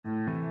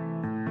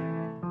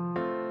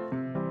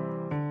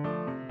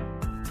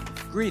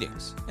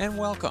Greetings and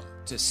welcome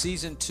to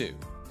Season 2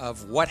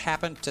 of What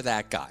Happened to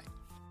That Guy,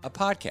 a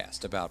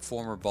podcast about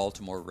former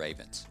Baltimore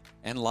Ravens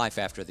and life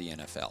after the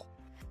NFL.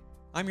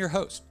 I'm your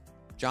host,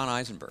 John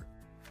Eisenberg.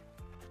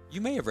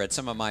 You may have read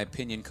some of my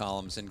opinion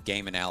columns and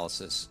game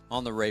analysis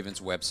on the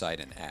Ravens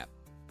website and app.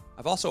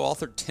 I've also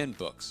authored 10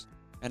 books,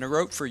 and I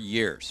wrote for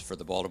years for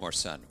the Baltimore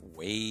Sun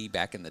way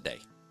back in the day.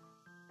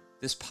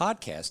 This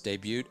podcast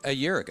debuted a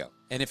year ago,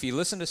 and if you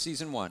listen to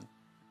Season 1,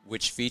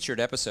 which featured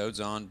episodes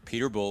on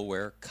Peter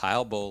Boulware,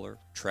 Kyle Boller,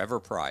 Trevor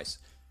Price,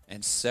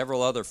 and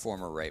several other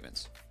former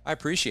Ravens, I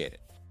appreciate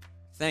it.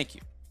 Thank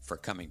you for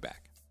coming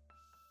back.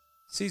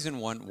 Season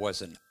 1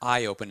 was an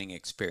eye-opening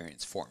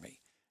experience for me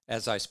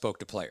as I spoke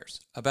to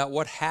players about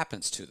what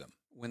happens to them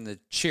when the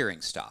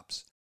cheering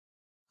stops.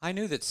 I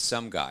knew that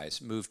some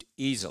guys moved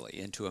easily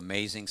into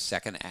amazing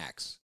second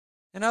acts,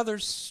 and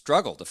others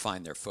struggled to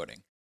find their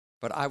footing,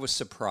 but I was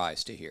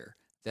surprised to hear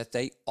that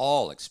they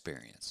all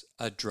experience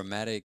a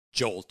dramatic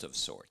jolt of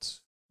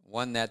sorts,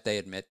 one that they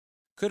admit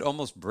could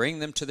almost bring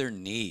them to their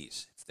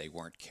knees if they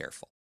weren't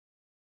careful.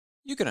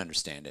 You can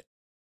understand it.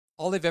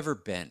 All they've ever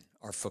been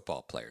are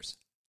football players,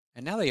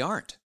 and now they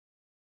aren't.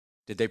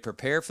 Did they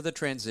prepare for the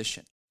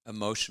transition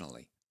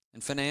emotionally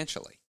and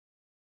financially?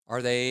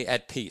 Are they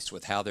at peace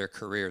with how their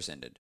careers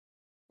ended?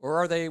 Or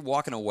are they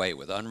walking away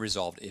with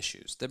unresolved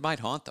issues that might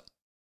haunt them?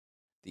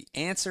 The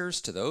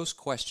answers to those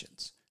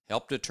questions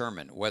help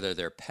determine whether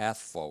their path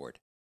forward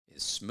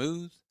is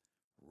smooth,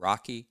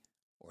 rocky,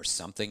 or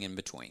something in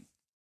between.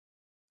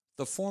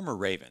 The former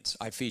Ravens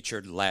I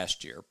featured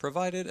last year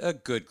provided a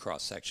good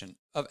cross-section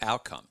of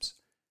outcomes,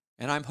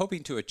 and I'm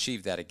hoping to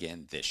achieve that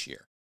again this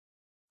year.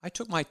 I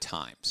took my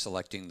time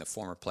selecting the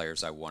former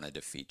players I wanted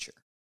to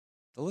feature.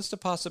 The list of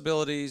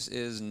possibilities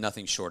is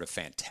nothing short of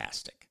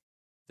fantastic.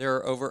 There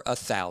are over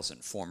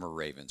 1,000 former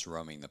Ravens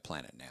roaming the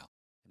planet now,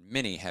 and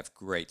many have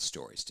great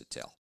stories to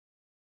tell.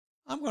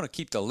 I'm going to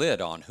keep the lid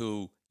on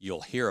who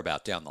you'll hear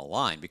about down the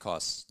line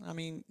because,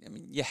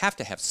 you have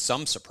to have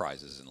some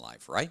surprises in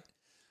life, right?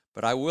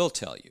 But I will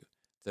tell you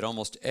that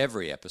almost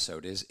every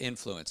episode is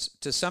influenced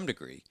to some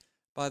degree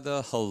by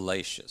the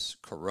hellacious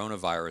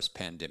coronavirus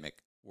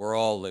pandemic we're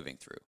all living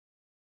through,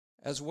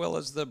 as well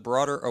as the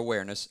broader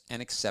awareness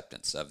and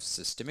acceptance of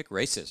systemic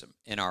racism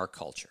in our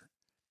culture,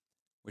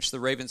 which the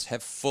Ravens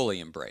have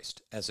fully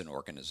embraced as an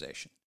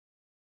organization.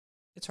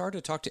 It's hard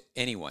to talk to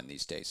anyone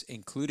these days,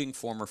 including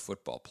former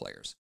football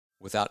players,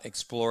 without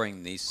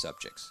exploring these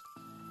subjects.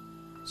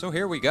 So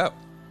here we go.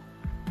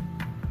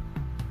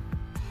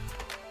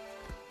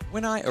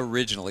 When I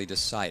originally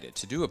decided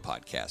to do a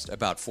podcast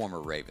about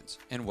former Ravens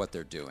and what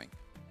they're doing,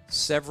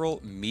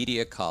 several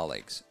media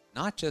colleagues,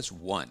 not just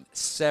one,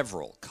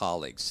 several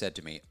colleagues said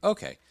to me,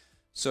 okay,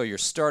 so you're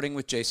starting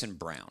with Jason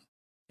Brown,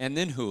 and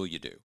then who'll you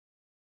do?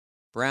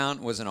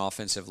 Brown was an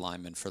offensive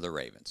lineman for the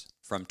Ravens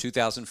from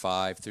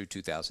 2005 through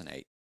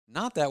 2008.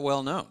 Not that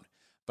well known,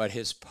 but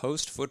his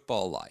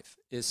post-football life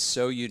is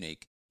so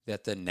unique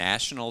that the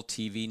national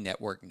TV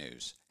network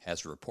news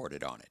has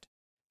reported on it.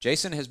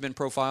 Jason has been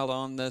profiled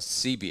on the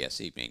CBS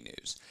Evening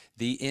News,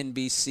 the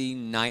NBC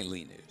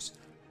Nightly News,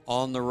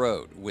 On the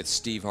Road with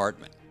Steve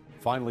Hartman.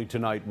 Finally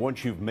tonight,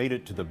 once you've made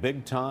it to the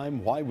big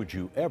time, why would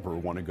you ever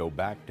want to go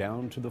back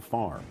down to the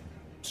farm?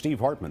 Steve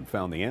Hartman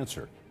found the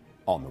answer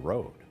on the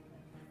road.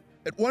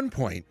 At one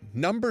point,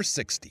 number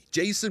 60,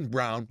 Jason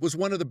Brown, was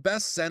one of the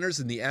best centers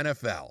in the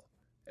NFL.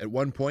 At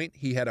one point,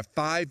 he had a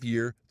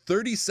 5-year,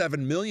 $37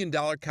 million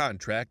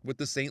contract with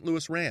the St.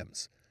 Louis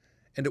Rams.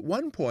 And at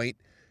one point,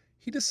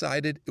 he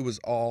decided it was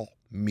all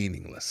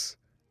meaningless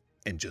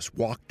and just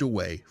walked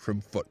away from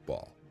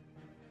football.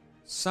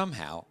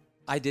 Somehow,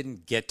 I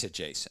didn't get to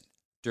Jason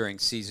during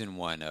Season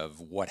 1 of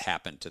What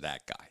Happened to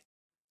That Guy.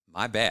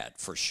 My bad,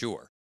 for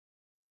sure.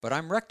 But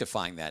I'm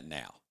rectifying that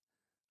now.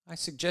 I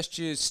suggest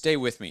you stay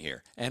with me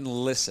here and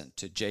listen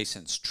to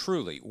Jason's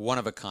truly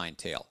one-of-a-kind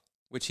tale,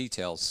 which he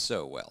tells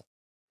so well.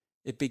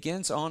 It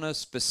begins on a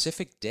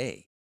specific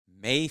day,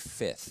 May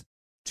 5th,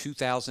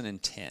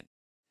 2010.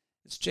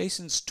 It's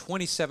Jason's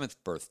 27th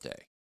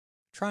birthday.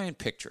 Try and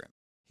picture him.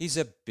 He's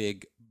a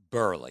big,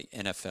 burly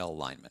NFL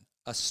lineman,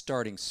 a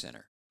starting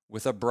center,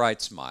 with a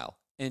bright smile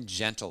and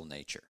gentle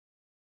nature.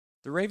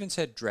 The Ravens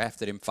had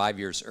drafted him 5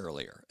 years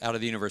earlier out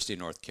of the University of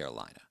North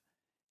Carolina.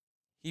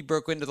 He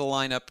broke into the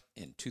lineup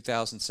in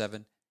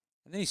 2007,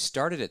 and then he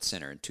started at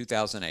center in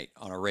 2008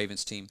 on a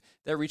Ravens team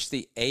that reached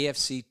the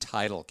AFC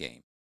title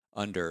game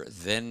under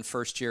then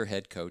first-year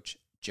head coach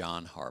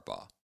John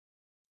Harbaugh.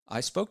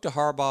 I spoke to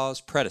Harbaugh's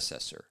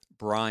predecessor,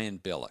 Brian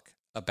Billick,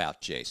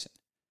 about Jason.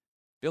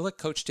 Billick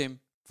coached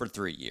him for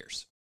 3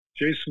 years.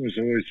 Jason was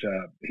always,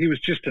 he was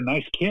just a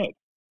nice kid.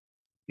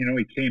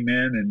 He came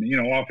in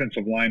and,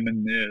 offensive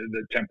lineman,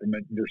 the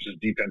temperament versus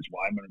defensive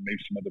lineman, and maybe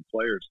some other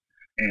players.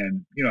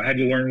 And, had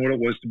to learn what it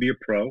was to be a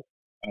pro,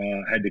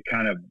 had to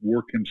kind of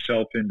work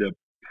himself into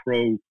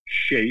pro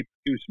shape.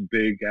 He was a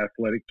big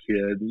athletic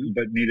kid,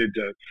 but needed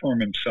to firm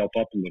himself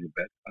up a little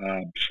bit.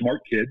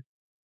 Smart kid.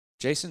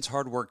 Jason's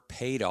hard work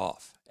paid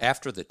off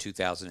after the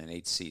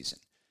 2008 season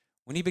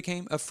when he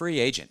became a free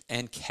agent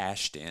and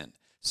cashed in,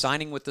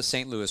 signing with the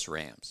St. Louis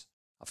Rams.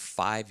 a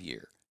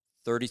 5-year,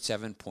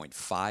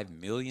 $37.5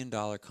 million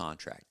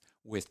contract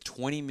with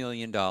 $20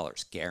 million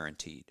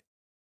guaranteed.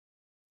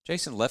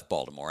 Jason left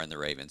Baltimore and the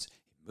Ravens,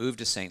 moved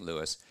to St.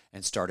 Louis,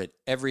 and started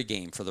every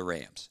game for the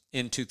Rams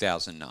in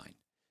 2009.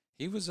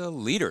 He was a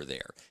leader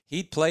there.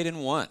 He'd played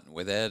and won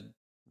with Ed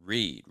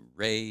Reed,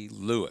 Ray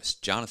Lewis,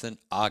 Jonathan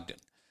Ogden.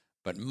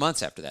 But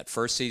months after that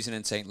first season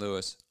in St.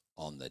 Louis,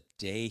 on the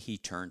day he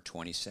turned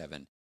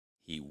 27,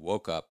 he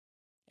woke up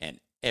and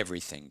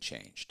everything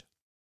changed.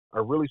 I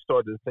really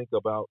started to think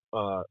about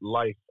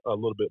life a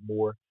little bit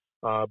more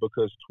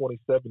because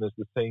 27 is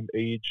the same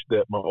age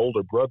that my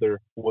older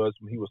brother was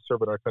when he was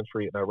serving our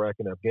country in Iraq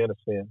and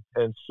Afghanistan.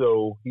 And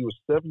so he was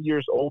 7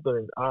 years older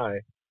than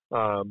I.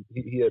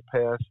 He had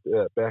passed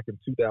back in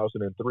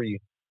 2003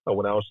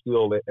 when I was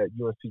still at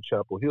UNC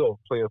Chapel Hill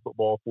playing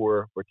football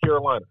for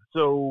Carolina.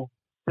 So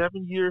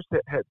 7 years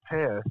had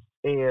passed.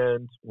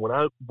 And when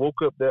I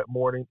woke up that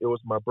morning, it was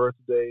my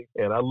birthday,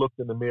 and I looked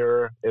in the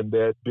mirror, and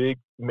that big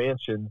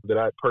mansion that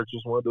I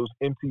purchased, one of those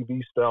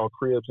MTV-style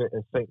cribs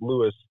in St.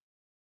 Louis,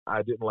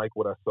 I didn't like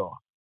what I saw.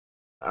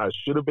 I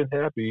should have been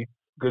happy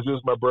because it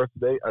was my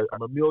birthday.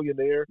 I'm a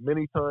millionaire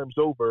many times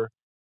over,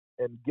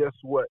 and guess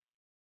what?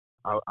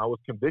 I was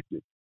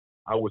convicted.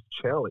 I was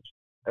challenged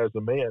as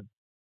a man.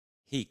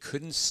 He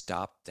couldn't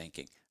stop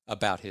thinking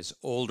about his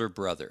older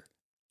brother,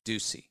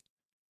 Ducey,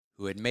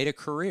 who had made a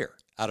career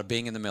out of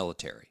being in the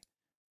military,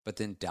 but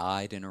then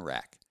died in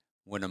Iraq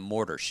when a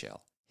mortar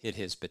shell hit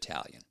his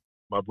battalion.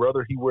 My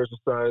brother, he wears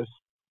a size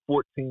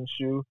 14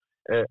 shoe,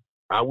 and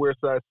I wear a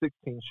size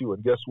 16 shoe,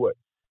 and guess what?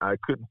 I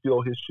couldn't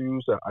feel his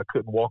shoes. I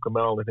couldn't walk a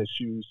mile in his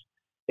shoes.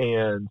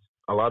 And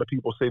a lot of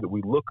people say that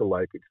we look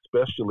alike,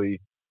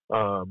 especially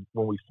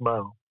when we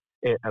smile.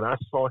 And I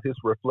saw his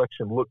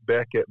reflection look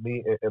back at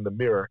me in the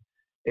mirror,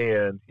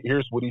 and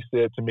here's what he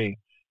said to me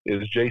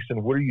is,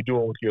 Jason, what are you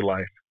doing with your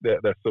life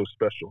that's so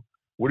special?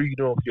 What are you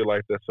doing with your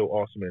life that's so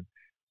awesome? And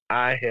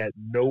I had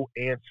no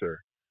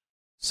answer.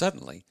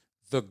 Suddenly,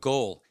 the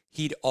goal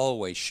he'd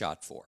always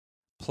shot for,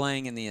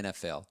 playing in the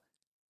NFL,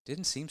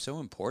 didn't seem so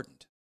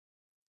important.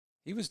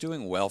 He was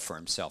doing well for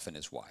himself and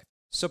his wife,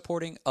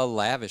 supporting a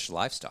lavish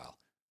lifestyle.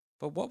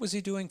 But what was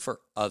he doing for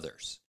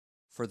others,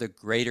 for the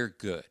greater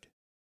good?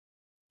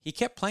 He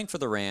kept playing for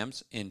the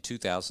Rams in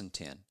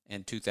 2010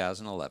 and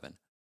 2011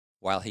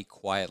 while he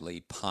quietly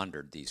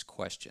pondered these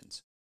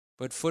questions.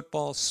 But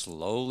football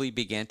slowly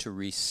began to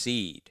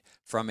recede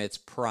from its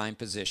prime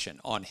position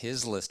on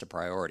his list of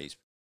priorities,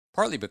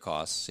 partly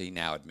because, he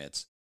now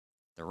admits,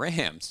 the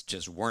Rams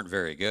just weren't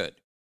very good.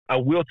 I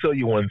will tell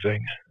you one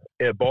thing.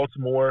 At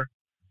Baltimore,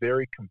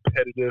 very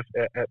competitive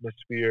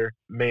atmosphere.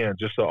 Man,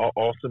 just an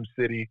awesome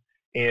city.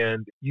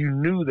 And you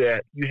knew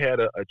that you had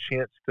a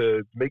chance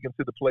to make it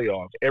to the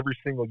playoffs every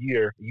single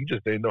year. You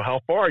just didn't know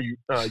how far you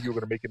were going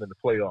to make it in the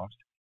playoffs.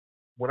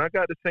 When I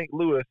got to St.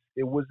 Louis,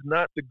 it was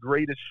not the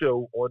greatest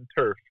show on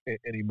turf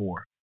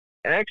anymore.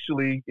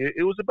 Actually,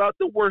 it was about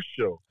the worst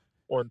show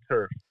on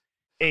turf.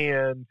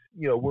 And,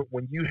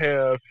 when you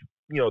have,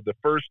 the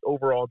first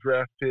overall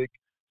draft pick,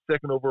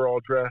 second overall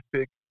draft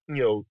pick,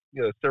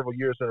 several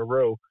years in a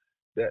row,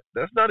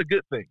 that's not a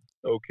good thing.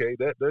 Okay,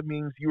 that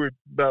means you were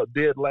about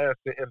dead last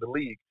in the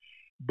league.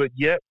 But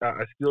yet,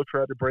 I still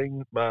tried to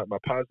bring my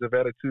positive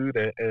attitude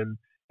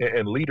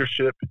and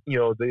leadership,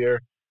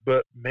 there.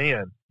 But,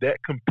 man, that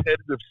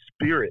competitive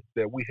spirit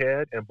that we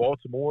had in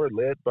Baltimore,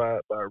 led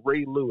by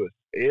Ray Lewis,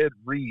 Ed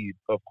Reed,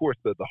 of course,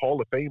 the Hall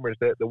of Famers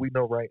that we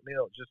know right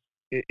now,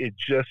 it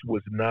just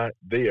was not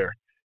there.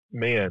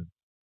 Man,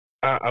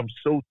 I'm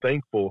so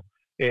thankful.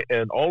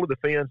 And all of the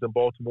fans in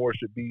Baltimore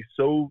should be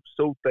so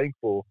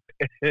thankful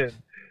and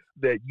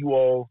that you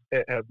all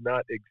have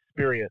not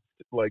experienced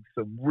like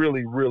some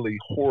really, really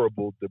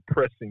horrible,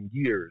 depressing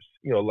years,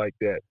 like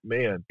that.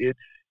 Man,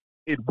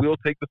 it will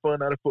take the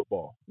fun out of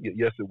football.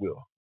 Yes, it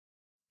will.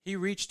 He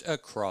reached a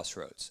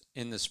crossroads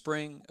in the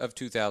spring of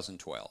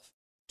 2012,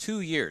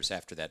 2 years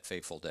after that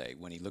fateful day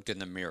when he looked in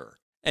the mirror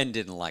and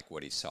didn't like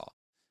what he saw.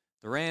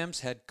 The Rams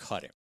had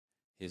cut him.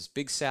 His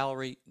big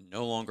salary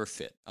no longer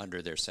fit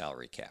under their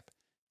salary cap.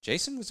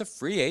 Jason was a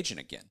free agent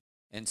again,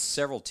 and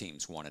several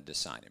teams wanted to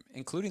sign him,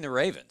 including the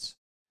Ravens.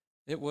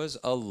 It was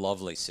a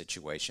lovely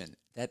situation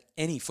that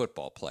any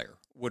football player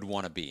would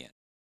want to be in,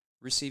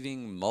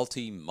 receiving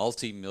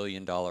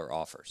multi-million-dollar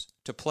offers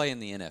to play in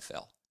the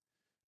NFL.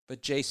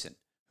 But Jason,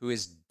 who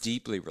is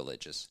deeply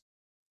religious,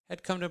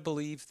 had come to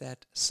believe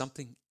that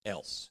something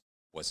else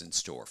was in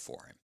store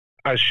for him.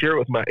 I shared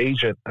with my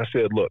agent, I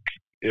said, look,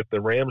 if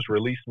the Rams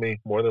release me,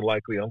 more than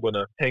likely I'm going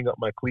to hang up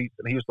my cleats.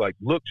 And he was like,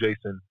 look,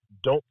 Jason,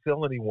 don't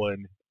tell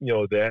anyone,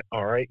 that,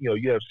 all right?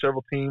 You have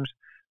several teams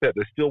that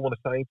they still want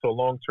to sign to a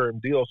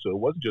long-term deal. So it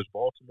wasn't just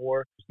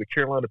Baltimore. The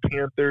Carolina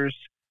Panthers,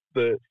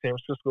 the San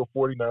Francisco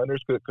 49ers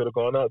could have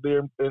gone out there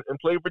and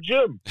played for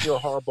Jim,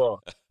 Harbaugh.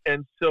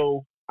 And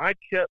so I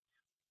kept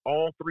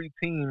all three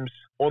teams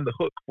on the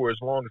hook for as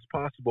long as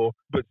possible,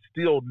 but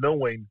still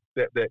knowing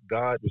that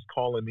God was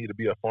calling me to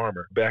be a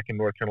farmer back in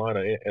North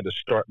Carolina and to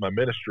start my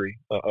ministry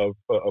of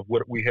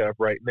what we have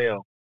right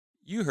now.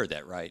 You heard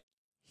that right.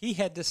 He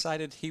had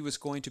decided he was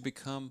going to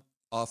become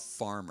a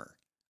farmer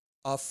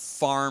a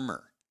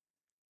farmer.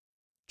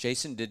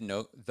 Jason didn't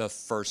know the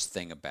first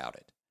thing about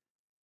it.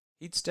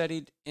 He'd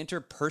studied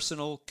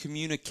interpersonal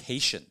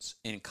communications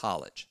in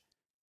college.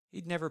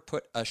 He'd never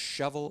put a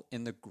shovel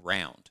in the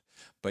ground,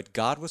 but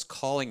God was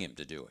calling him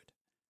to do it.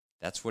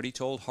 That's what he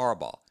told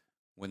Harbaugh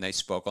when they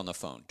spoke on the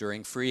phone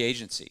during free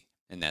agency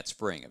in that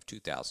spring of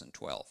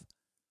 2012.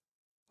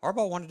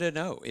 Harbaugh wanted to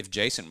know if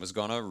Jason was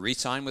going to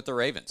re-sign with the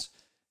Ravens.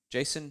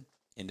 Jason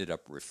ended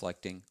up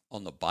reflecting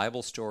on the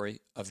Bible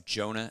story of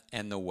Jonah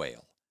and the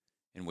whale,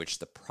 in which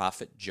the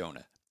prophet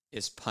Jonah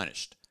is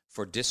punished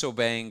for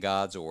disobeying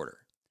God's order.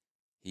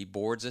 He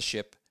boards a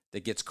ship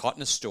that gets caught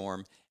in a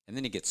storm, and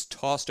then he gets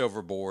tossed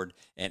overboard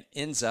and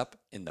ends up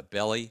in the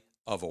belly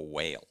of a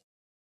whale.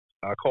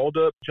 I called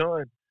up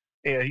John,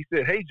 and he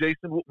said, "Hey,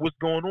 Jason, what's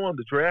going on?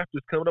 The draft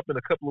is coming up in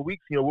a couple of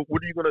weeks.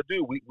 What are you going to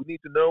do? We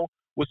need to know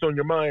what's on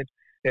your mind."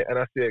 And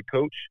I said,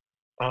 "Coach,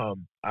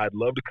 I'd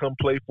love to come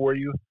play for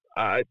you.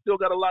 I still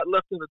got a lot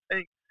left in the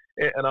tank,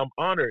 and I'm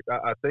honored.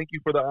 I thank you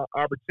for the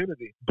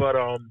opportunity. But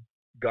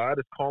God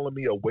is calling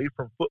me away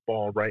from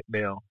football right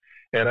now."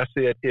 And I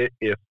said,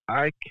 if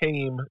I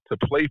came to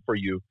play for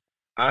you,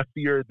 I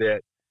fear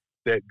that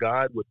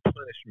God would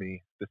punish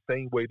me the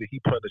same way that he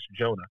punished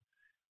Jonah.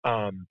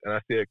 And I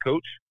said,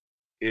 "Coach,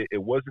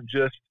 it wasn't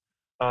just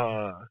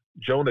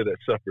Jonah that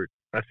suffered.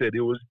 I said,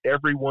 it was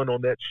everyone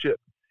on that ship.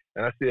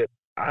 And I said,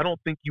 I don't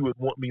think you would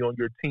want me on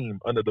your team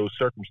under those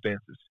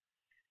circumstances."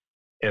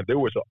 And there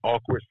was an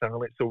awkward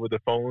silence over the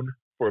phone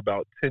for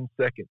about 10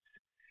 seconds.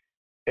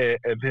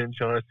 And then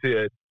John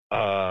said,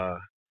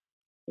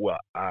 "Well,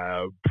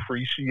 I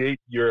appreciate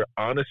your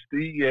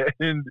honesty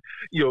and,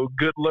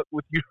 good luck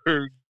with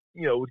your,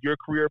 with your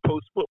career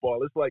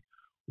post-football." It's like,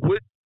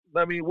 what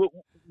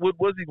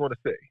was he going to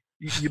say?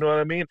 You know what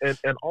I mean?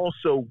 And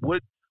also,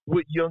 what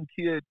young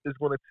kid is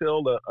going to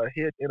tell a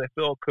head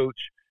NFL coach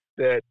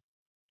that,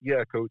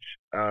 "Yeah, coach,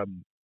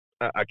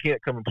 I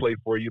can't come and play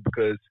for you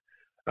because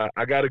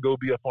I got to go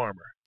be a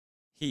farmer"?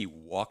 He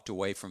walked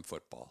away from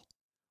football,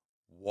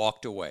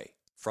 walked away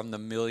from the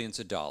millions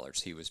of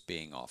dollars he was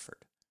being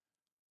offered,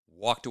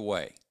 walked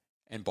away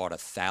and bought a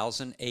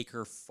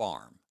 1,000-acre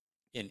farm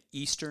in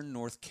eastern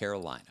North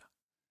Carolina,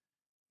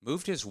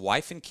 moved his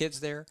wife and kids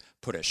there,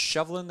 put a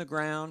shovel in the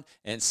ground,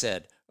 and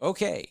said,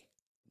 "Okay,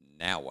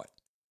 now what?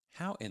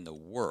 How in the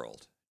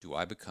world do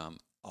I become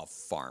a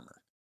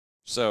farmer?"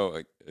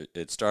 So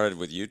it started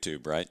with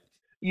YouTube, right?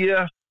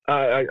 Yeah,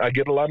 I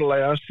get a lot of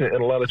laughs and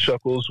a lot of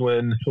chuckles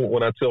when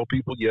I tell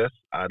people, yes,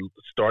 I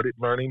started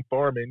learning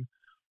farming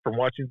from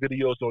watching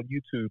videos on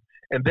YouTube.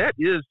 And that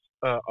is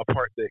a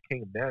part that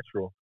came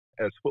natural.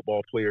 As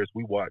football players,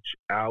 we watch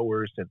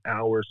hours and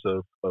hours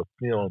of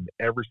film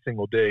every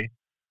single day.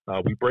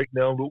 We break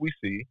down what we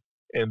see,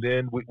 and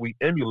then we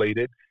emulate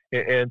it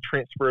and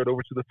transfer it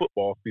over to the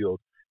football field.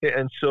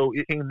 And so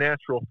it came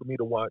natural for me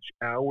to watch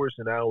hours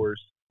and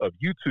hours of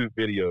YouTube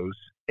videos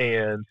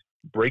and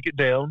break it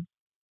down,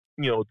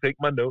 take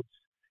my notes,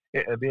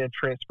 and then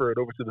transfer it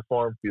over to the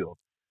farm field.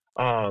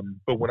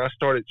 But when I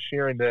started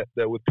sharing that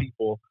with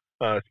people,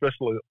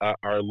 especially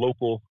our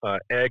local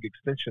ag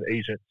extension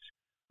agents,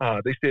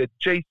 they said,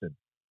 "Jason,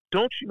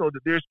 don't you know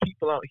that there's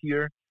people out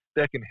here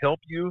that can help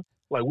you?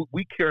 Like,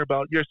 we care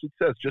about your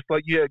success, just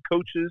like you had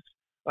coaches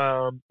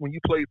when you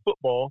played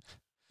football.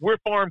 We're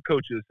farm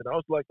coaches." And I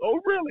was like, "Oh,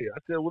 really?" I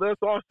said, "Well,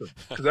 that's awesome,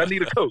 because I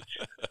need a coach."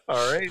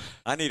 All right.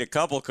 I need a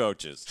couple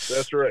coaches.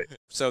 That's right.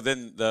 So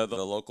then the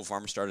local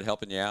farmer started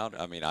helping you out?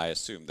 I mean, I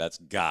assume that's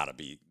got to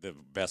be the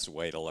best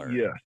way to learn.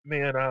 Yeah,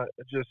 man, I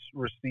just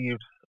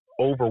received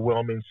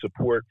overwhelming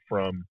support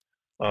from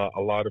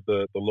a lot of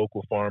the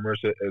local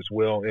farmers as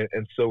well.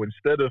 And so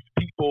instead of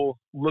people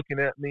looking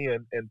at me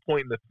and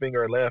pointing the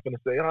finger and laughing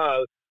and say,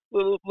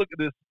 look at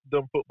this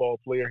dumb football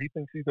player, he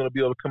thinks he's going to be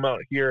able to come out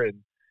here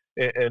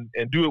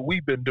and do what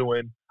we've been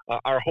doing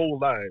our whole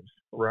lives,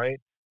 right?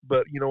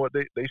 But you know what?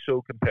 They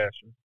showed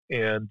compassion,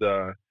 and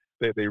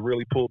they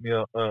really pulled me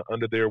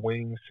under their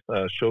wings,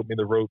 showed me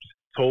the ropes,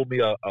 told me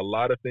a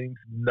lot of things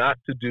not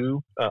to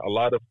do, a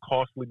lot of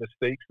costly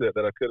mistakes that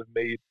I could have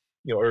made,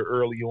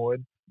 early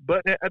on.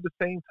 But at the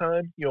same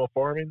time,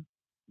 farming,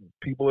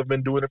 people have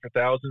been doing it for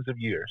thousands of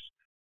years.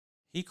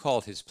 He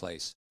called his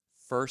place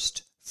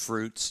First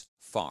Fruits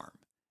Farm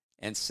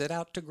and set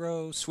out to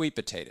grow sweet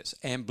potatoes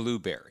and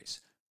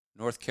blueberries,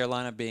 North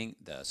Carolina being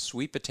the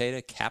sweet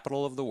potato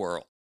capital of the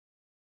world.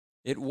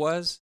 It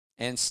was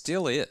and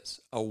still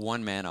is a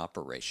one-man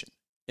operation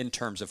in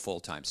terms of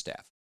full-time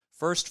staff.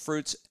 First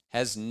Fruits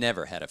has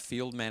never had a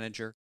field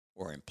manager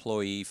or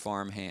employee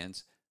farm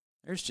hands.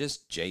 There's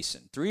just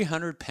Jason,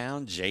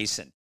 300-pound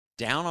Jason,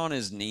 down on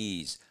his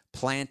knees,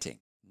 planting,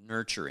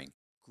 nurturing,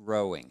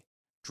 growing,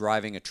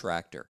 driving a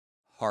tractor,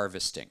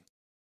 harvesting.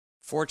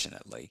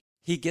 Fortunately,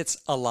 he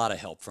gets a lot of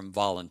help from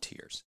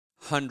volunteers,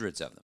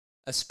 hundreds of them,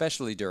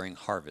 especially during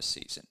harvest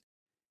season.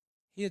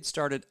 He had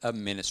started a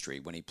ministry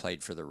when he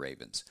played for the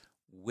Ravens,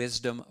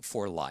 Wisdom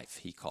for Life,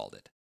 he called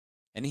it,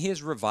 and he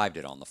has revived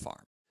it on the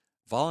farm.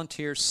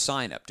 Volunteers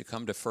sign up to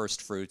come to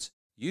First Fruits,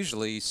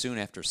 usually soon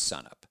after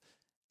sunup.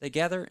 They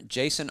gather,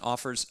 Jason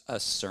offers a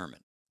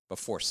sermon,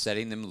 before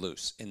setting them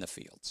loose in the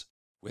fields.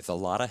 With a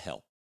lot of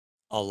help,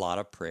 a lot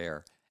of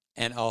prayer,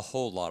 and a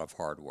whole lot of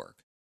hard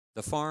work,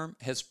 the farm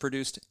has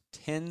produced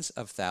tens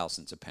of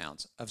thousands of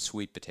pounds of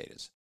sweet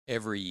potatoes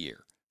every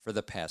year for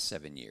the past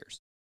 7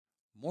 years.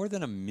 More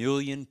than 1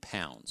 million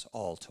pounds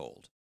all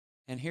told.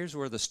 And here's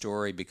where the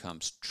story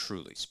becomes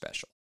truly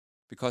special,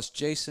 because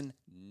Jason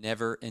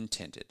never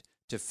intended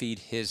to feed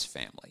his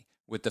family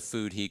with the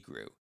food he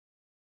grew.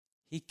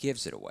 He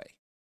gives it away,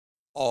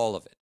 all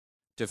of it,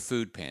 to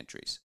food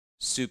pantries,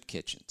 soup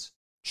kitchens,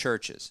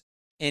 churches,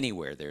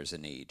 anywhere there's a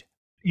need.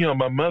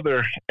 My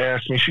mother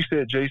asked me, she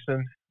said,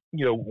 Jason,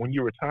 when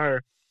you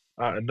retire,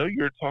 I know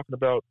you're talking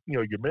about,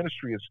 your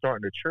ministry is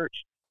starting a church.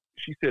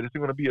 She said, is it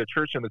going to be a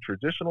church in the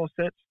traditional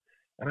sense?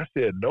 And I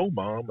said, no,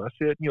 Mom. I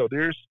said,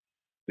 there's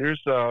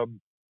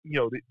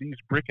these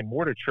brick and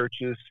mortar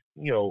churches,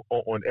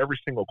 on every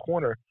single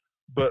corner,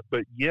 but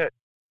yet,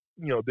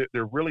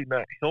 they're really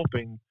not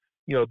helping,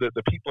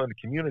 the people in the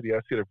community.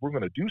 I said, if we're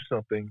going to do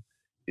something,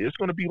 it's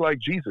going to be like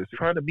Jesus,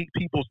 trying to meet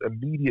people's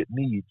immediate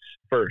needs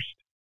first.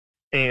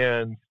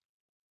 And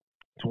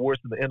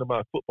towards the end of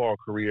my football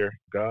career,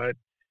 God,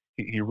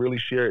 he really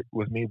shared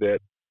with me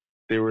that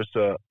there was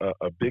a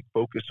big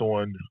focus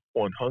on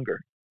hunger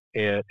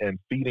and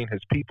feeding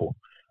his people,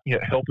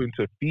 helping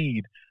to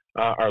feed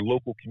our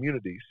local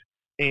communities.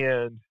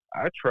 And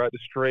I tried to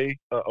stray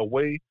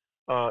away,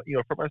 from,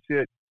 I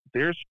said,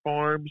 there's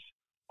farms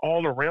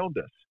all around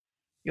us.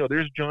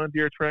 There's John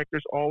Deere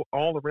tractors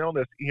all around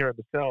us here in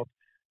the South.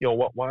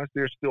 Why is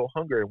there still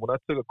hunger? And when I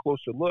took a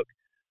closer look,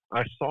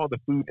 I saw the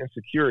food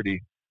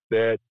insecurity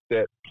that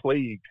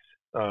plagues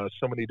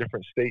so many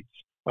different states.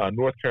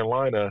 North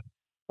Carolina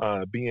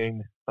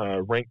being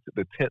ranked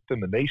the 10th in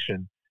the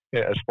nation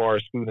as far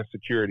as food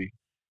insecurity.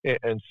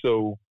 And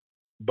so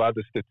by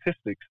the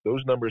statistics,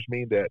 those numbers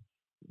mean that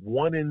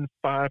 1 in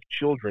 5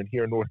 children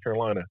here in North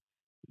Carolina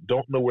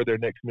don't know where their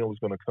next meal is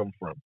going to come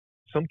from.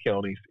 Some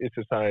counties, it's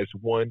as high as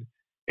 1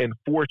 in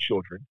 4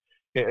 children.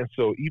 And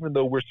so even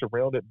though we're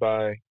surrounded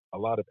by a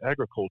lot of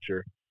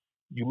agriculture,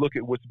 you look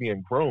at what's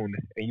being grown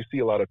and you see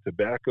a lot of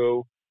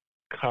tobacco,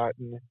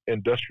 cotton,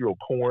 industrial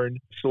corn,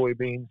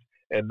 soybeans,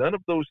 and none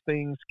of those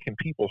things can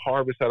people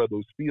harvest out of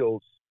those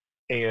fields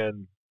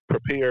and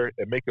prepare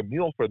and make a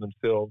meal for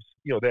themselves,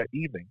 that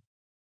evening.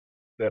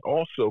 That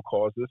also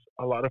causes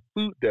a lot of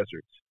food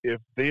deserts. If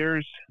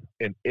there's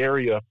an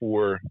area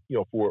for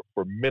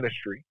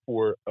ministry,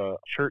 for a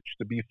church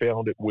to be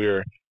founded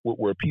where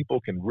people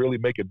can really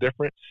make a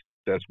difference,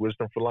 that's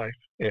Wisdom for Life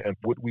and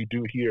what we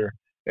do here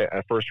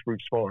at First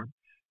Fruits Farm.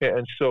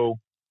 And so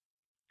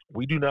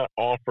we do not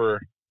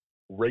offer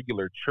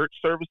regular church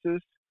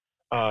services,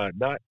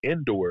 not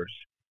indoors,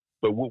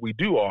 but what we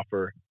do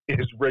offer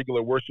is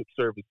regular worship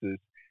services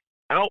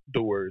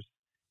outdoors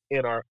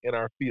in our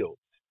fields,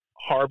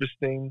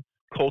 harvesting,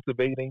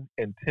 cultivating,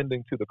 and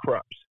tending to the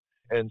crops.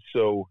 And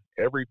so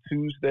every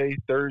Tuesday,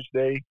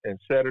 Thursday, and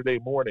Saturday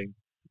morning,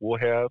 we'll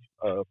have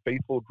a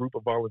faithful group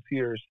of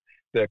volunteers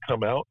that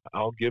come out.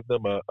 I'll give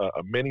them a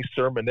mini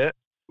sermonette.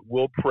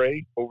 We'll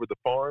pray over the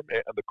farm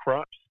and the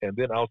crops, and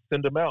then I'll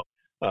send them out.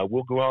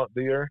 We'll go out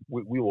there.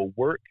 We will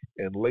work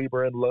and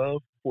labor and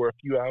love for a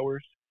few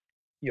hours,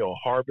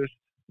 harvest,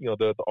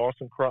 the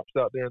awesome crops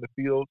out there in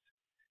the fields,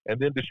 and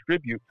then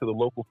distribute to the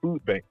local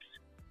food banks,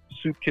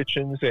 soup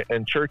kitchens,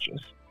 and churches.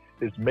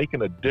 Is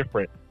making a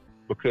difference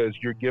because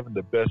you're giving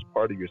the best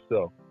part of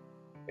yourself,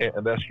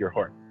 and that's your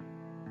heart.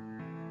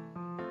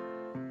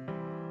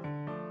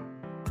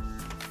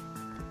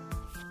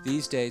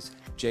 These days,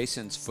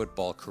 Jason's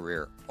football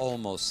career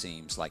almost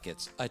seems like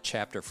it's a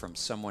chapter from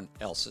someone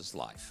else's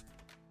life.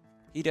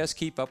 He does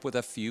keep up with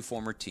a few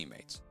former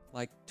teammates,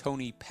 like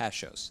Tony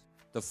Pashos,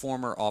 the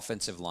former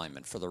offensive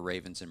lineman for the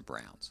Ravens and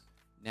Browns,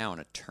 now an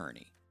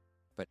attorney.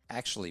 But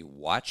actually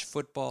watch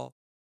football?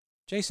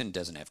 Jason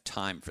doesn't have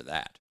time for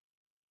that.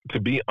 To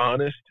be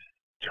honest,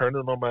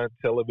 turning on my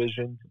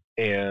television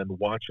and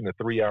watching a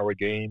 3-hour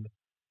game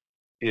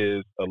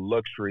is a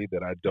luxury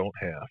that I don't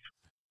have.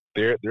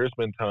 There's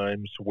been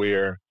times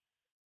where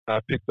I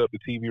picked up the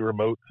TV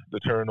remote to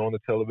turn on the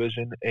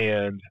television,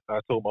 and I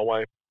told my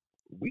wife,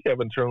 we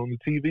haven't turned on the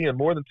TV in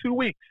more than 2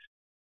 weeks.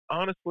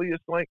 Honestly,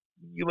 it's like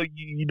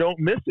you don't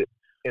miss it.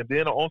 And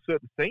then also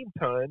at the same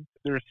time,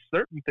 there's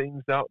certain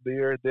things out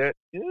there that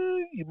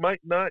you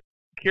might not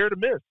care to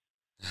miss,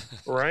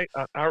 right?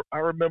 I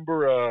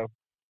remember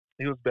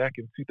it was back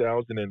in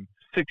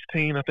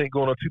 2016, I think,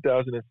 going on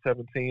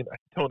 2017,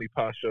 Tony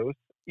Pashos.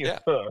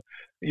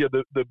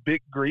 The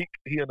big Greek,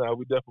 he and I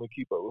would definitely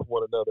keep up with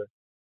one another.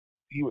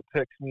 He would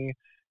text me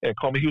and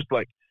call me. He was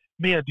like,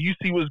 man, do you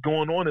see what's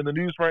going on in the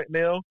news right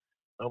now?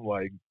 I'm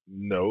like,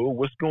 no,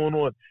 what's going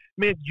on?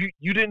 Man,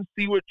 you didn't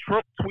see what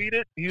Trump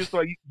tweeted? He was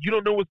like, you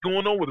don't know what's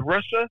going on with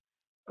Russia?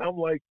 I'm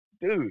like,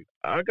 dude,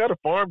 I got a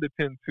farm to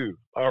tend to,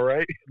 all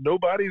right?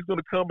 Nobody's going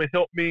to come and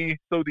help me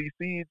sow these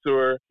seeds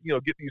or,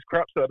 get these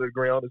crops out of the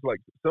ground. It's like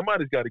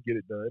somebody's got to get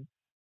it done.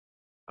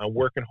 I'm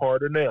working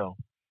harder now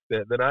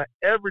than I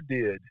ever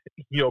did,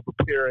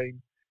 preparing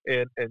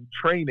and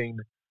training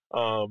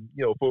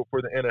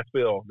for the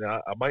NFL.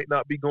 Now, I might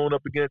not be going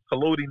up against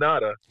Haloti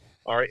Ngata,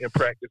 all right, in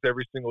practice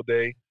every single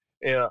day,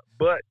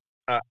 but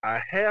I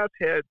have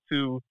had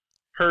to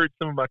herd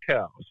some of my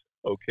cows,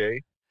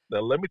 okay? Now,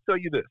 let me tell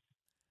you this.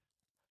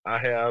 I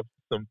have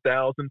some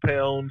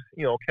 1,000-pound,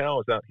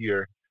 cows out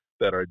here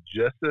that are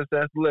just as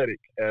athletic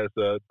as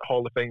a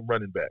Hall of Fame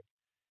running back.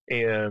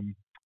 And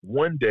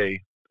one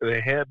day,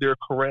 they had their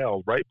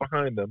corral right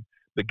behind them.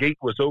 The gate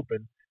was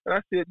open. And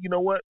I said, you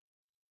know what?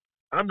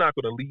 I'm not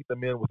going to lead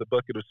them in with a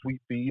bucket of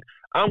sweet feed.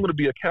 I'm going to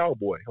be a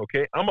cowboy,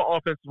 okay? I'm an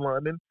offensive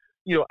lineman.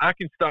 I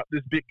can stop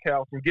this big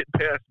cow from getting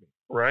past me,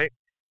 right?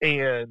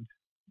 And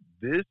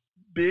this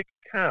big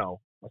cow,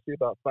 I say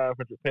about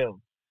 500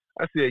 pounds,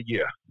 I said,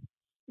 yeah,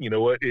 you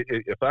know what?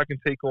 If I can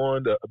take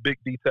on a big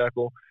D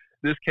tackle,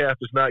 this calf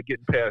is not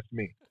getting past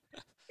me.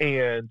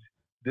 And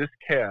this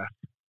calf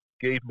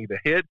gave me the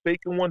head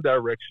fake in one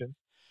direction,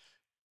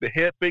 the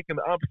head fake in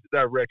the opposite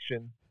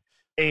direction,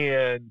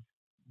 and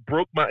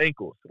broke my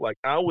ankles. Like,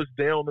 I was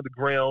down to the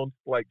ground,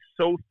 like,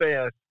 so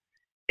fast.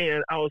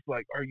 And I was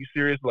like, are you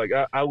serious? Like,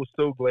 I was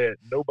so glad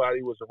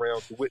nobody was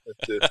around to witness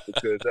this,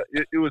 because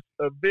it was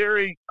a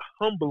very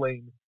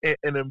humbling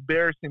and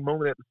embarrassing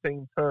moment at the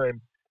same time.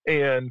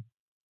 And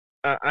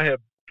I have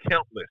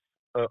countless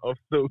of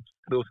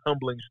those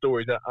humbling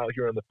stories out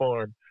here on the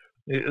farm.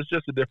 It's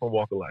just a different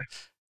walk of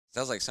life.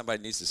 Sounds like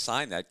somebody needs to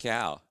sign that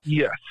cow.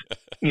 Yes.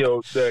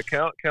 The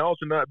cows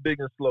are not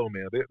big and slow,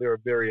 man. They're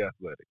very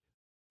athletic.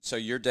 So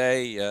your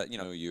day,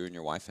 you and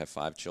your wife have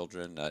 5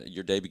 children.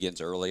 Your day begins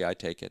early, I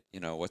take it.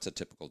 What's a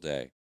typical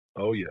day?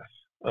 Oh, yes.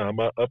 I'm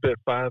up at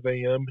 5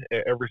 a.m.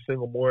 every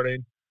single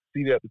morning,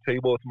 seated at the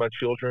table with my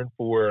children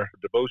for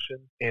devotion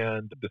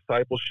and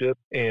discipleship.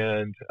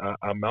 And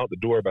I'm out the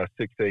door by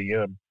 6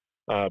 a.m.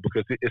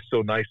 Because it's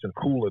so nice and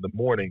cool in the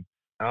morning.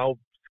 I'll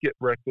skip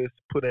breakfast,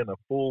 put in a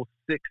full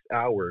 6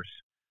 hours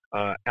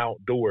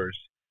outdoors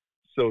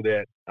so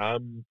that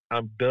I'm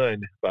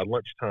done by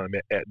lunchtime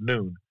at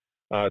noon.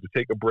 To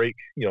take a break,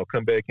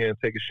 come back in,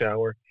 take a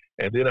shower,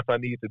 and then if I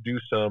need to do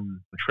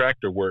some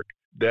tractor work,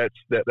 that's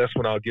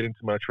when I'll get into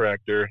my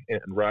tractor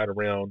and ride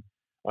around.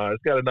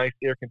 It's got a nice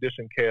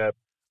air-conditioned cab,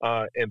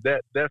 and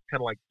that's kind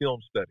of like film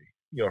study,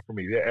 for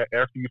me.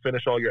 After you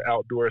finish all your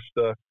outdoor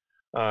stuff,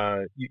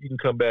 you can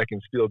come back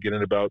and still get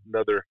in about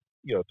another,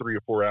 3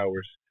 or 4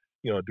 hours,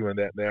 doing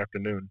that in the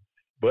afternoon.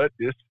 But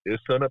it's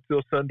sun up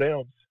till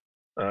sundowns,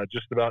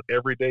 just about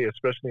every day,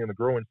 especially in the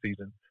growing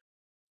season.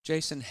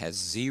 Jason has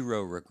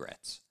 0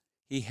 regrets.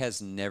 He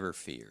has never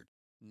feared,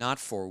 not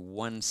for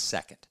 1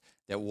 second,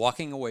 that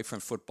walking away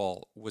from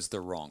football was the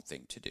wrong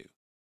thing to do.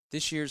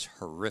 This year's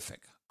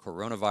horrific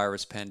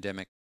coronavirus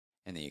pandemic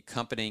and the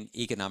accompanying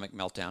economic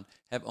meltdown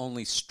have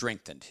only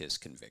strengthened his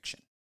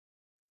conviction.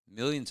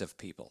 Millions of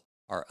people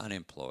are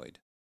unemployed,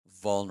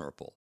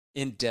 vulnerable,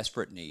 in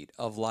desperate need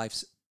of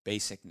life's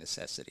basic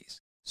necessities,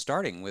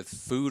 starting with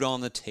food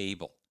on the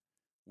table,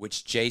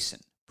 which Jason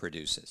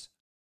produces.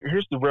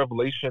 Here's the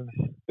revelation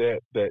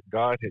that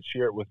God had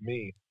shared with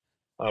me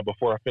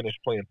before I finished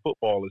playing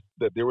football, is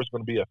that there was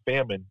going to be a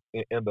famine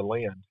in the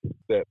land,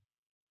 that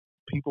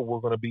people were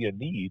going to be in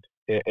need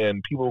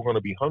and people were going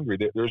to be hungry,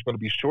 that there's going to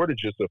be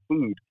shortages of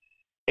food.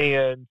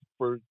 And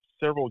for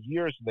several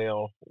years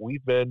now,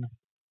 we've been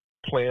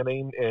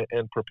planning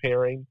and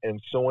preparing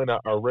and sowing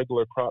our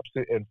regular crops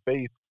in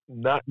faith,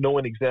 not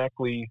knowing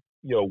exactly,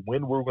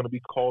 when we're going to be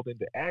called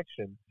into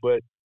action.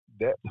 But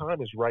that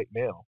time is right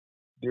now.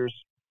 There's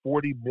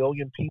 40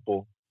 million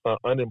people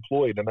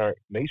unemployed in our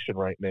nation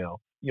right now.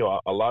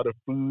 A lot of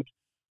food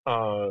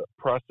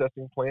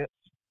processing plants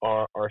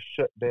are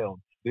shut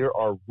down. There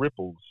are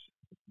ripples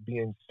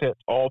being sent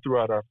all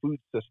throughout our food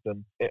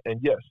system. And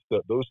yes,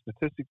 those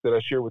statistics that I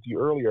shared with you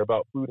earlier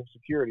about food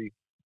insecurity,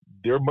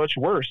 they're much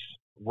worse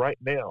right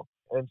now.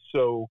 And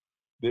so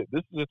this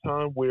is a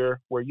time where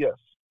yes,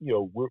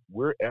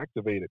 we're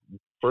activated.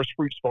 First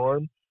Fruits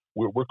Farm,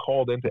 we're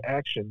called into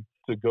action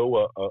to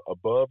go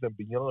above and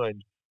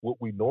beyond what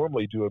we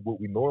normally do and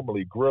what we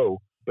normally grow,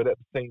 but at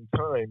the same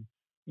time,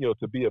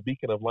 to be a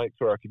beacon of light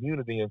to our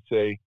community and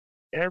say,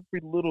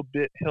 every little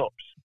bit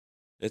helps.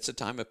 It's a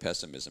time of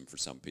pessimism for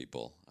some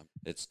people.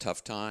 It's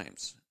tough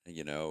times.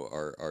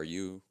 Are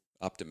you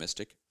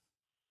optimistic?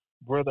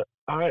 Brother,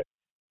 I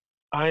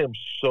am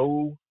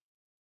so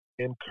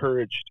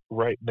encouraged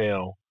right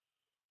now,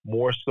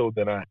 more so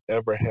than I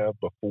ever have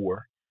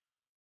before.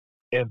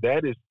 And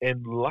that is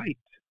in light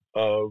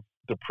of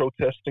the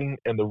protesting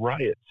and the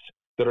riots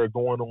that are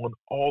going on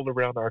all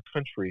around our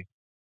country.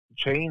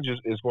 Change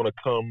is going to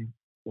come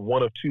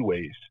one of 2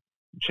 ways.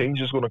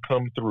 Change is going to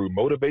come through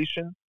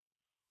motivation,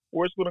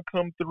 or it's going to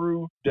come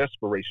through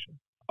desperation.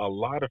 A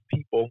lot of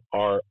people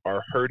are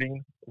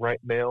hurting right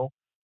now,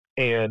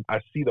 and I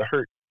see the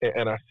hurt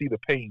and I see the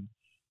pain.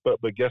 But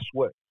guess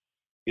what?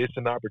 It's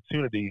an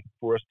opportunity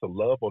for us to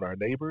love on our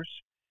neighbors.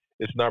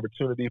 It's an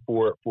opportunity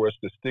for us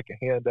to stick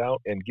a hand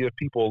out and give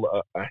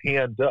people a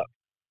hand up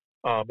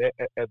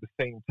at the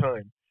same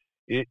time.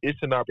 It's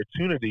an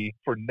opportunity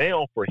for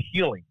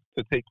healing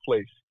to take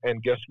place.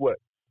 And guess what?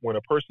 When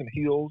a person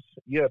heals,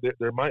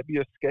 there might be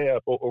a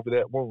scab over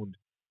that wound,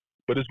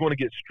 but it's going to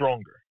get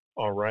stronger.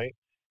 All right.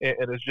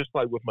 And it's just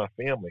like with my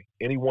family.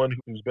 Anyone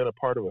who's been a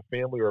part of a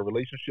family or a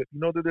relationship, you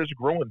know that there's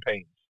growing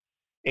pains.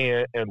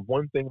 And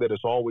one thing that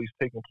has always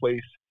taken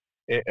place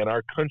in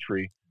our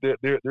country,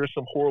 there's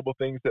some horrible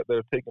things that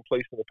have taken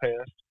place in the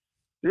past.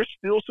 There's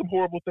still some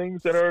horrible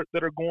things that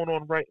are going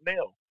on right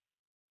now,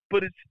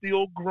 but it's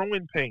still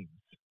growing pains.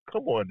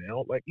 Come on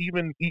now, like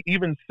even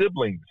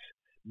siblings.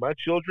 My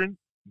children,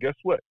 guess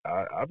what?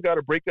 I've got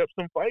to break up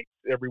some fights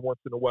every once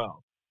in a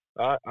while.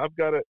 I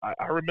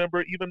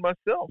remember even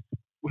myself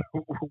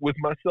with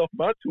my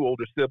two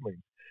older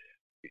siblings.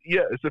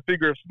 Yeah, it's a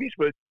figure of speech,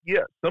 but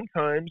yeah,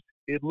 sometimes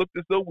it looked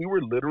as though we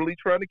were literally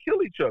trying to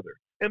kill each other.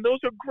 And those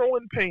are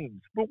growing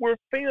pains, but we're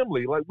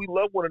family. Like, we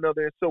love one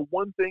another. And so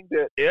one thing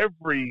that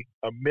every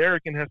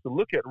American has to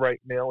look at right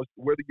now is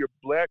whether you're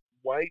black,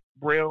 white,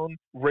 brown,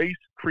 race,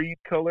 creed,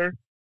 color,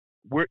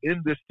 we're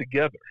in this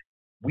together.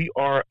 We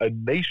are a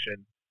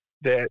nation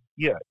that,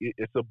 yeah,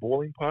 it's a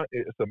boiling pot.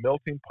 It's a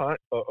melting pot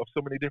of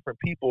so many different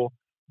people.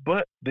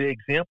 But the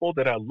example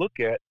that I look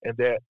at and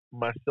that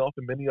myself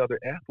and many other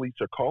athletes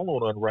are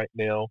calling on right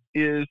now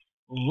is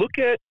look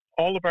at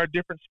all of our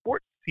different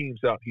sports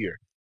teams out here.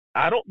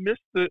 I don't miss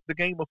the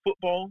game of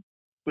football,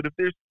 but if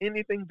there's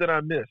anything that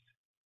I miss,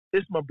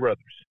 it's my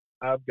brothers.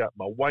 I've got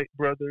my white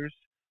brothers,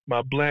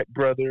 my black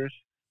brothers,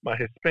 my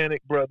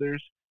Hispanic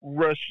brothers,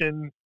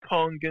 Russian,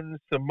 Tongan,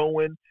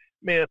 Samoan.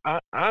 Man,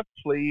 I've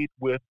played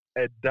with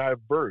a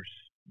diverse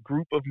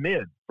group of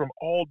men from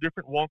all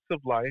different walks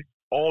of life,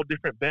 all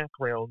different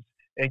backgrounds.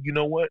 And you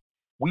know what?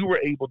 We were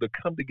able to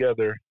come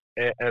together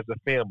as a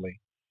family.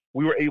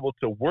 We were able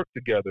to work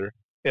together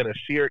in a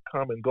shared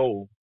common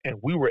goal. And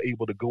we were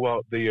able to go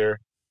out there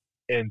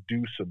and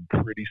do some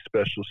pretty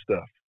special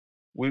stuff.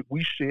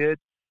 We shed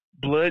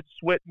blood,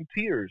 sweat, and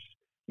tears,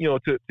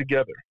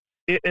 together.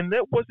 And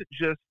that wasn't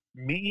just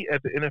me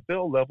at the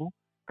NFL level.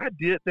 I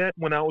did that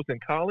when I was in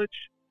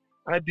college.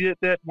 I did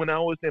that when I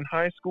was in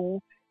high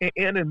school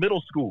and in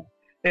middle school.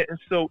 And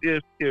so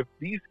if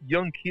these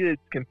young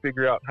kids can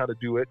figure out how to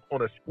do it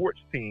on a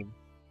sports team,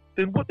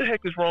 then what the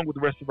heck is wrong with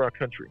the rest of our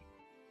country?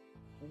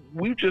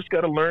 We've just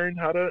got to learn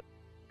how to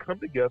come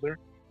together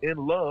in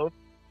love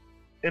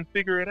and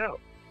figure it out.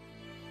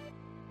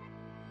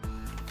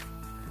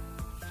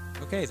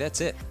 Okay,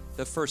 that's it.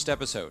 The first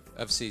episode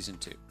of Season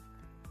 2.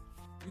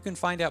 You can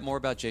find out more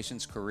about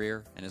Jason's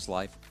career and his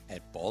life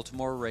at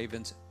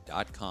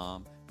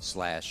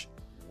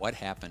BaltimoreRavens.com/what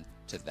happened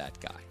to that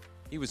guy.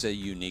 He was a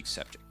unique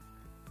subject,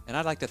 and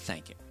I'd like to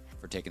thank him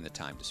for taking the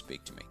time to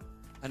speak to me.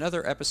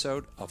 Another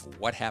episode of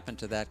What Happened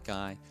to That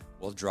Guy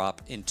will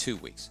drop in 2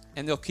 weeks,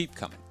 and they'll keep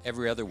coming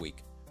every other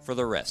week for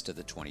the rest of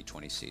the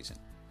 2020 season.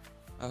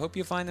 I hope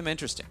you find them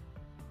interesting.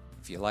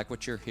 If you like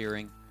what you're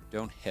hearing,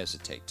 don't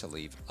hesitate to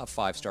leave a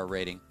 5-star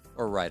rating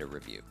or write a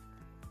review.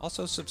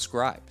 Also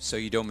subscribe so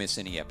you don't miss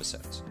any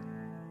episodes.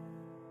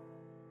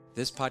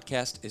 This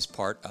podcast is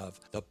part of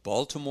the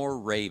Baltimore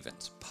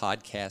Ravens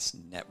Podcast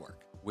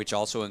Network, which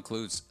also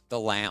includes The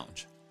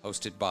Lounge,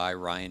 hosted by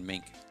Ryan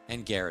Mink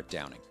and Garrett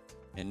Downing.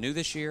 And new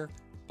this year,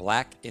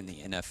 Black in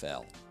the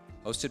NFL,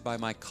 hosted by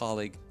my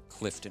colleague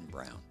Clifton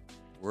Brown.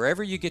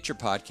 Wherever you get your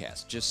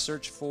podcast, just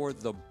search for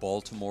the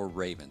Baltimore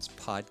Ravens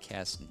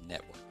Podcast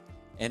Network,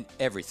 and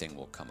everything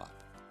will come up.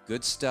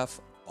 Good stuff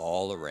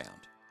all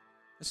around.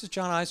 This is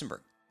John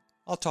Eisenberg.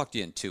 I'll talk to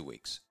you in 2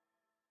 weeks.